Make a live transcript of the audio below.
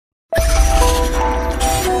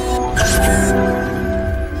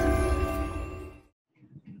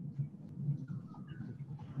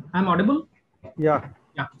I'm audible? Yeah,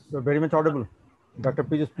 Yeah. you're very much audible. Dr.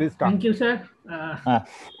 Pijush, please start. Thank you, sir.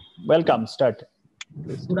 Welcome, start.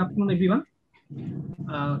 Good afternoon, everyone.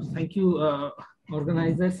 Thank you,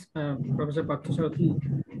 organizers, Professor Parthasarathi,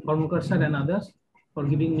 Kormukar sir, and others for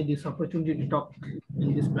giving me this opportunity to talk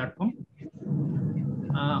in this platform.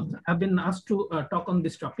 I've been asked to talk on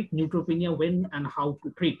this topic, neutropenia, when and how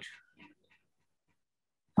to treat.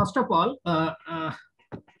 First of all,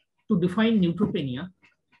 to define neutropenia,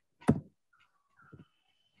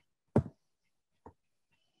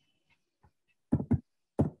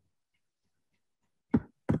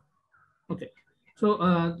 okay. So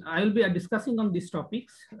I will be discussing on these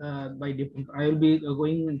topics. I will be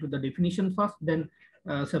going into the definition first, then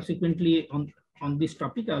subsequently on this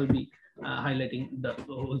topic I will be highlighting the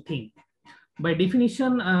whole thing. By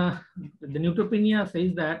definition, the neutropenia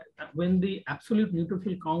says that when the absolute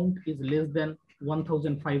neutrophil count is less than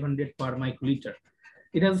 1,500 per microliter.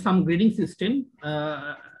 It has some grading system.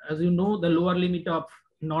 As you know, the lower limit of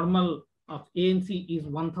normal of ANC is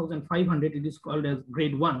 1,500. It is called as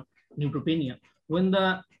grade 1 neutropenia. When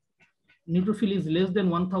the neutrophil is less than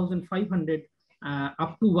 1,500,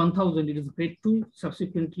 up to 1,000, it is grade 2,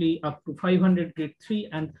 subsequently up to 500, grade 3,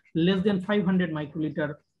 and less than 500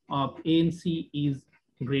 microliter of ANC is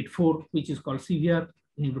grade 4, which is called severe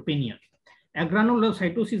neutropenia.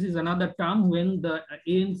 Agranulocytosis is another term when the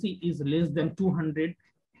ANC is less than 200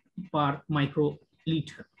 per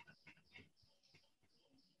microliter.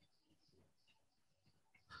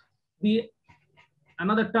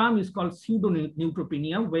 Another term is called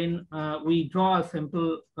pseudo-neutropenia. When we draw a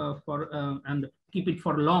sample and keep it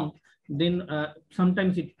for long, then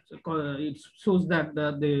sometimes it shows that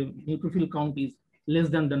the neutrophil count is less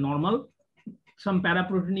than the normal. Some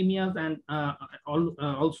paraproteinemias and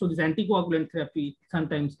also this anticoagulant therapy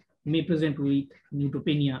sometimes may present with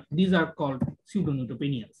neutropenia. These are called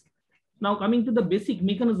pseudo-neutropenias. Now coming to the basic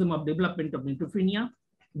mechanism of development of neutropenia,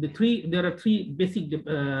 there are three basic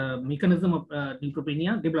mechanism of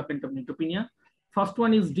development of neutropenia. First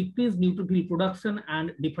one is decreased neutrophil production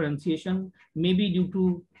and differentiation, maybe due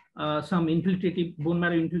to some infiltrative bone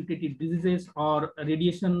marrow infiltrative diseases or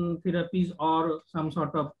radiation therapies or some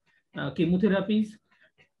sort of chemotherapies.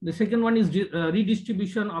 The second one is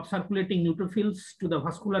redistribution of circulating neutrophils to the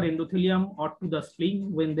vascular endothelium or to the spleen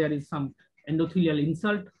when there is some endothelial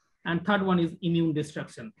insult. And third one is immune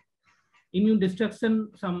destruction. Immune destruction,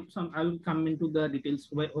 I will come into the details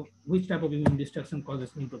of which type of immune destruction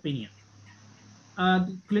causes neutropenia.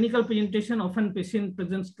 The clinical presentation, often patient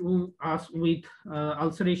presents to us with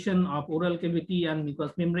ulceration of oral cavity and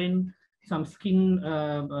mucous membrane, some skin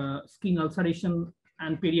ulceration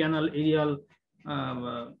and perianal areal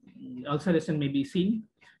ulceration may be seen.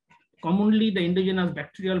 Commonly, the endogenous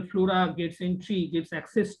bacterial flora gets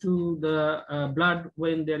access to the blood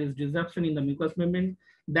when there is disruption in the mucous membrane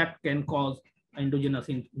that can cause endogenous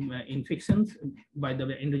infections by the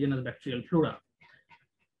endogenous bacterial flora.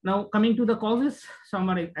 Now, coming to the causes, some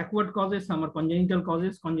are acquired causes, some are congenital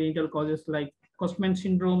causes. Congenital causes like Costman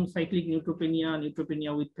syndrome, cyclic neutropenia,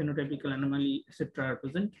 neutropenia with phenotypical anomaly, etc. are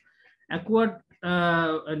present. Acquired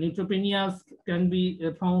neutropenias can be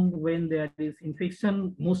found when there is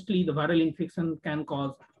infection. Mostly the viral infection can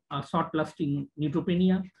cause short-lasting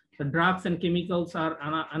neutropenia. The drugs and chemicals are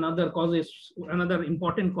another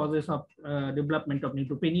important causes of development of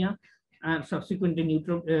neutropenia. And subsequently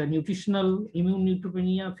nutritional immune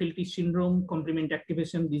neutropenia, Felty syndrome, complement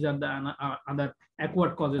activation. These are the other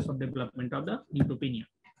acquired causes of development of the neutropenia.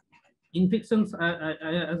 Infections,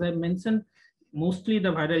 as I mentioned, mostly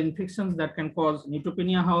the viral infections that can cause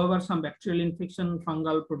neutropenia. However, some bacterial infection,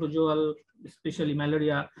 fungal, protozoal, especially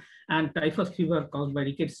malaria, and typhus fever caused by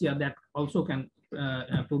rickettsia that also can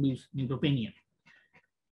produce neutropenia.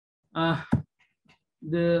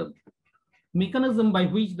 The mechanism by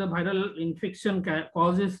which the viral infection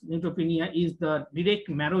causes neutropenia is the direct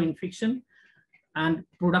marrow infection and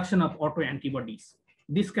production of autoantibodies.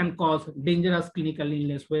 This can cause dangerous clinical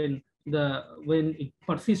illness when it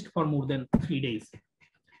persists for more than 3 days.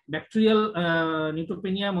 Bacterial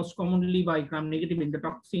neutropenia, most commonly by gram-negative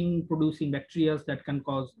endotoxin producing bacteria that can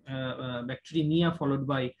cause bacteremia followed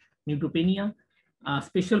by neutropenia.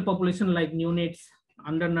 Special population like neonates,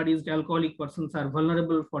 undernourished alcoholic persons are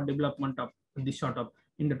vulnerable for development of this sort of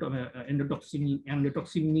endotoxemia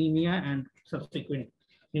and subsequent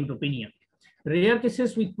neutropenia. Rare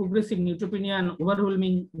cases with progressive neutropenia and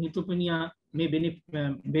overwhelming neutropenia may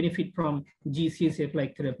benefit from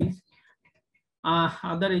GCSF-like therapies.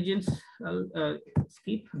 Other agents,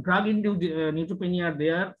 skip. Drug-induced neutropenia are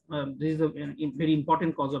there. This is a very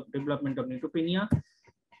important cause of development of neutropenia.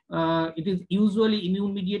 It is usually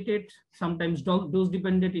immune mediated. Sometimes dose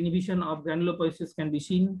dependent inhibition of granulopoiesis can be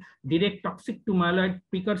seen. Direct toxic to myeloid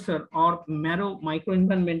precursor or marrow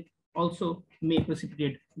microenvironment also may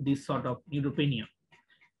precipitate this sort of neutropenia.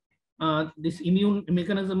 This immune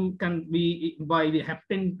mechanism can be by the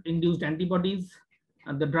hapten-induced antibodies.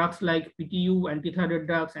 The drugs like PTU, antithyroid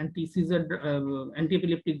drugs, anti-seizure,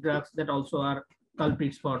 anti-epileptic drugs that also are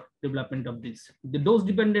culprits for development of this. The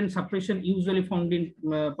dose-dependent suppression usually found in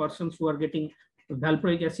persons who are getting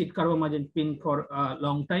valproic acid, carbamazepine for a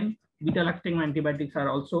long time. Beta-lactam antibiotics are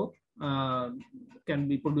also can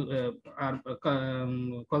be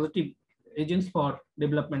causative agents for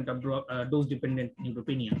development of dose-dependent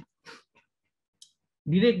neutropenia.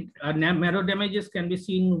 Direct marrow damages can be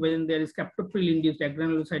seen when there is captopril-induced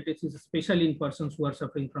agranulocytosis, especially in persons who are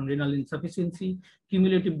suffering from renal insufficiency.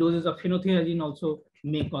 Cumulative doses of phenothiazine also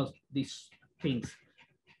may cause these things.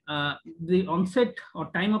 The onset or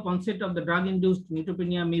time of onset of the drug-induced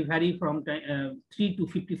neutropenia may vary from 3 to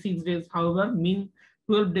 56 days. However, mean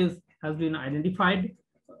 12 days has been identified.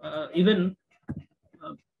 Even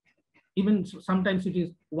sometimes it is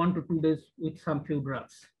 1 to 2 days with some few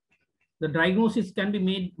drugs. The diagnosis can be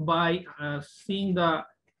made by seeing the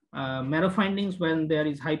marrow findings when there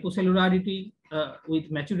is hypocellularity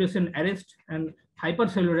with maturation arrest and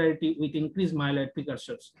hypercellularity with increased myeloid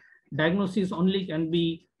precursors. Diagnosis only can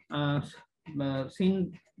be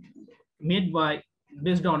made by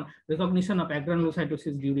based on recognition of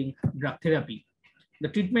agranulocytosis during drug therapy. The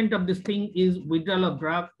treatment of this thing is withdrawal of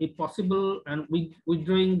drug if possible, and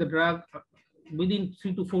withdrawing the drug within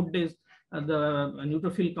 3 to 4 days, the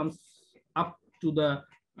neutrophil comes up to the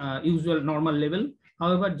usual normal level.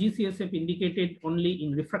 However, GCSF indicated only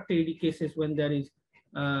in refractory cases when there is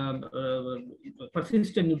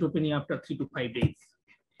persistent neutropenia after 3 to 5 days.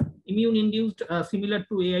 Immune-induced, similar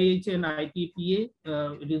to AIH and ITPA,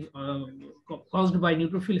 it is caused by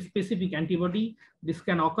neutrophil-specific antibody. This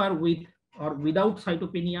can occur with or without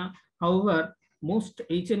cytopenia. However, most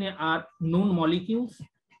HNA are known molecules.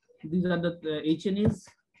 These are the HNAs,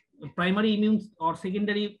 primary immune or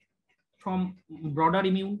secondary from broader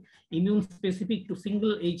immune specific to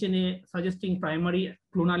single HNA suggesting primary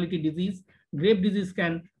clonality disease. Grape disease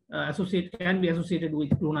can be associated with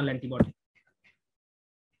clonal antibody.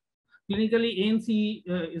 Clinically, ANC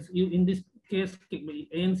is in this case,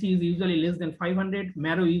 ANC is usually less than 500.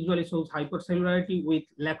 Marrow usually shows hypercellularity with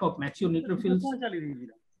lack of mature neutrophils.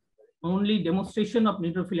 Only demonstration of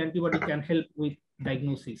neutrophil antibody can help with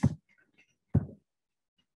diagnosis.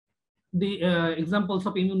 The examples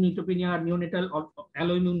of immune neutropenia are neonatal or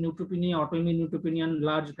alloimmune neutropenia, autoimmune neutropenia, and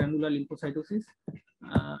large granular lymphocytosis.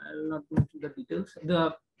 I will not go into the details.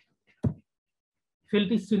 The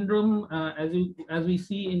Feltis syndrome, as we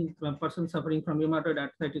see in persons suffering from rheumatoid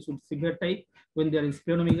arthritis with severe type, when there is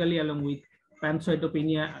splenomegaly along with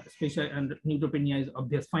pancytopenia, special and neutropenia is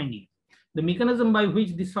obvious finding. The mechanism by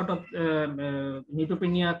which this sort of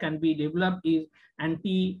neutropenia can be developed is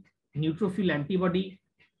anti-neutrophil antibody,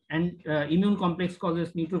 and immune complex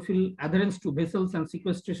causes neutrophil adherence to vessels and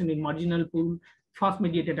sequestration in marginal pool,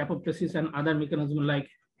 fast-mediated apoptosis, and other mechanisms like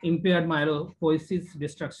impaired myelopoiesis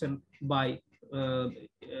destruction by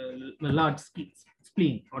large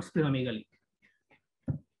spleen or splenomegaly.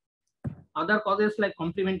 Other causes like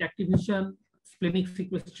complement activation, splenic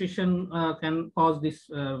sequestration can cause this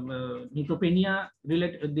neutropenia.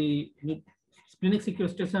 Splenic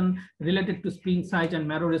sequestration related to spleen size and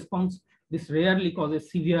marrow response. This rarely causes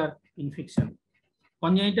severe infection.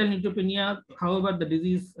 Congenital neutropenia, however, the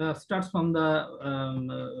disease starts from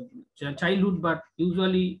the childhood, but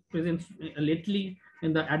usually presents lately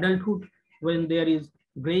in the adulthood when there is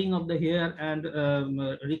graying of the hair and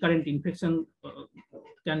recurrent infection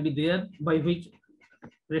can be there, by which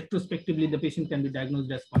retrospectively the patient can be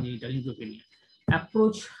diagnosed as congenital neutropenia.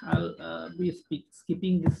 Approach, I'll be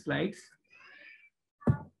skipping these slides.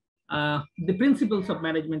 The principles of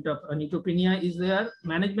management of neutropenia is there.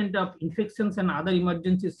 Management of infections and other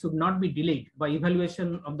emergencies should not be delayed by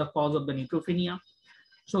evaluation of the cause of the neutropenia.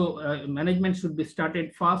 So management should be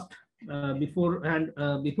started fast before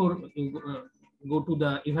you go to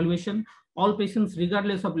the evaluation. All patients,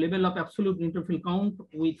 regardless of level of absolute neutrophil count,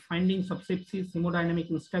 with findings of sepsis, hemodynamic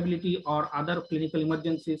instability, or other clinical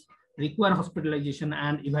emergencies, require hospitalization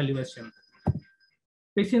and evaluation.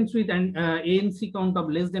 Patients with an ANC count of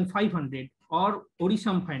less than 500 or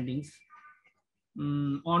ORISAM findings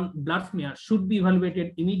on blood smear should be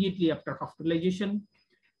evaluated immediately after hospitalization.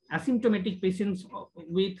 Asymptomatic patients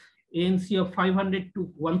with ANC of 500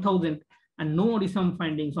 to 1000 and no ORISAM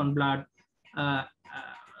findings on blood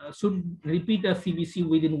should repeat a CBC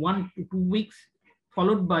within 1 to 2 weeks.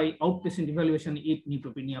 followed by outpatient evaluation if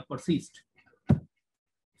neutropenia persists.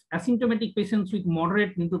 Asymptomatic patients with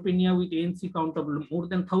moderate neutropenia with ANC count of more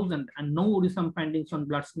than 1,000 and no worrisome findings on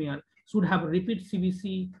blood smear should have repeat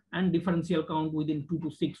CBC and differential count within 2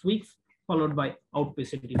 to 6 weeks, followed by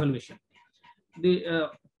outpatient evaluation. The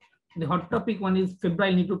hot topic one is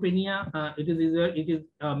febrile neutropenia. It is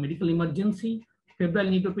a medical emergency. Febrile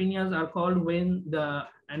neutropenias are called when the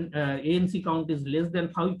ANC count is less than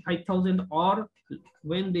 5,000 or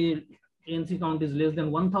when the ANC count is less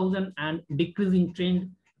than 1,000 and decreasing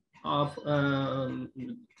trend of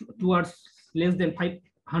towards less than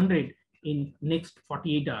 500 in next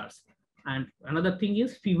 48 hours. And another thing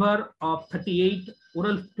is fever of 38,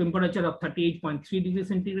 oral temperature of 38.3 degrees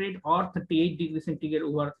centigrade or 38 degrees centigrade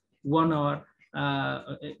over 1 hour.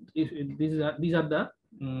 These are the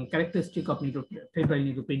characteristic of febrile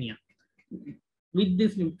neutropenia. With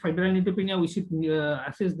this febrile neutropenia, we should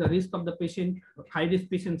assess the risk of the patient. High risk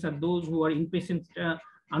patients are those who are inpatient,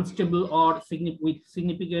 unstable, or with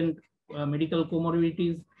significant medical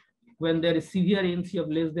comorbidities. When there is severe ANC of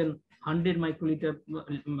less than 100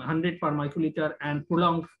 per microliter and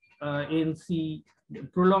prolonged ANC,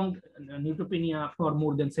 prolonged neutropenia for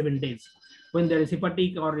more than 7 days. When there is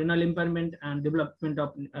hepatic or renal impairment and development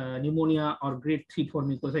of pneumonia or grade 3/4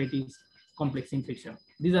 mucositis complex infection.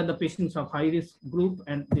 These are the patients of high risk group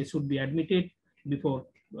and they should be admitted before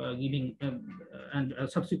giving and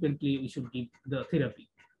subsequently we should give the therapy.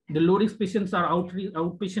 The low risk patients are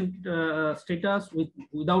outpatient status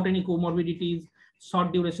without any comorbidities,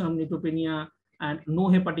 short duration of neutropenia, and no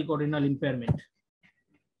hepatic or renal impairment.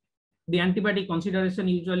 The antibiotic consideration,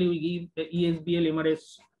 usually we give ESBL,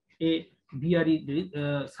 MRS,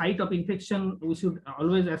 VRE, site of infection. We should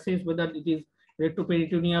always assess whether it is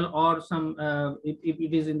retroperitoneal or some, if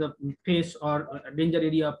it is in the face or danger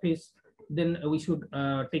area of face, then we should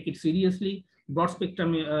take it seriously. Broad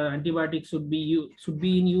spectrum antibiotics should be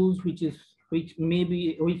in use, which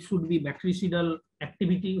should be bactericidal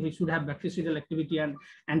activity, which should have bactericidal activity, and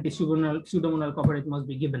anti-pseudomonal coverage must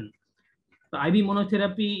be given. The IV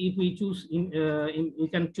monotherapy, if we choose, we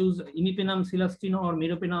can choose imipenem, silastino, or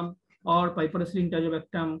meropenem, or piperacillin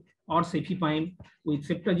tazobactam, or cefepime. With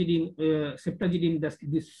ceftazidime,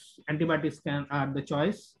 these antibiotics are the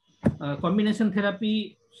choice. Combination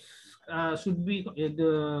therapy should be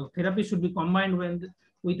combined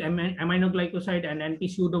with aminoglycoside and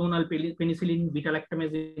anti-pseudomonal penicillin,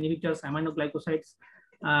 beta-lactamase inhibitors, aminoglycosides,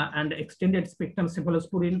 and extended spectrum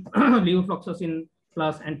cephalosporin, levofloxacin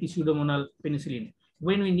plus anti-pseudomonal penicillin.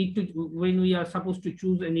 When we are supposed to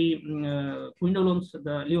choose any quinolones,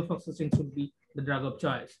 the levofloxacin should be the drug of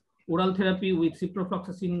choice. Oral therapy with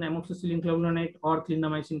ciprofloxacin, amoxicillin clavulanate, or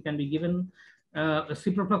clindamycin can be given.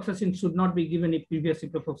 Ciprofloxacin should not be given if previous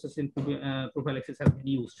ciprofloxacin prophylaxis has been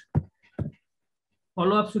used.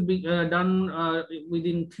 Follow-up should be done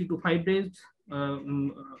within 3 to 5 days.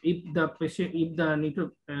 If the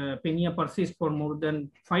neutropenia persists for more than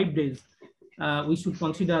 5 days, we should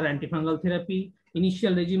consider antifungal therapy.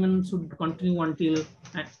 Initial regimen should continue until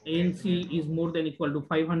ANC is more than equal to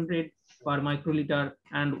 500 per microliter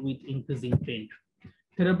and with increasing trend.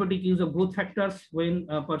 Therapeutic use of growth factors when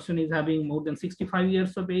a person is having more than 65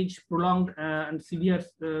 years of age, prolonged and severe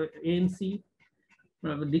ANC,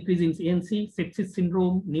 decrease in ANC, sepsis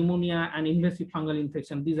syndrome, pneumonia, and invasive fungal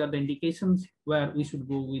infection. These are the indications where we should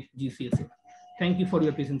go with GCSF. Thank you for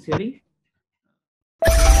your patient sharing.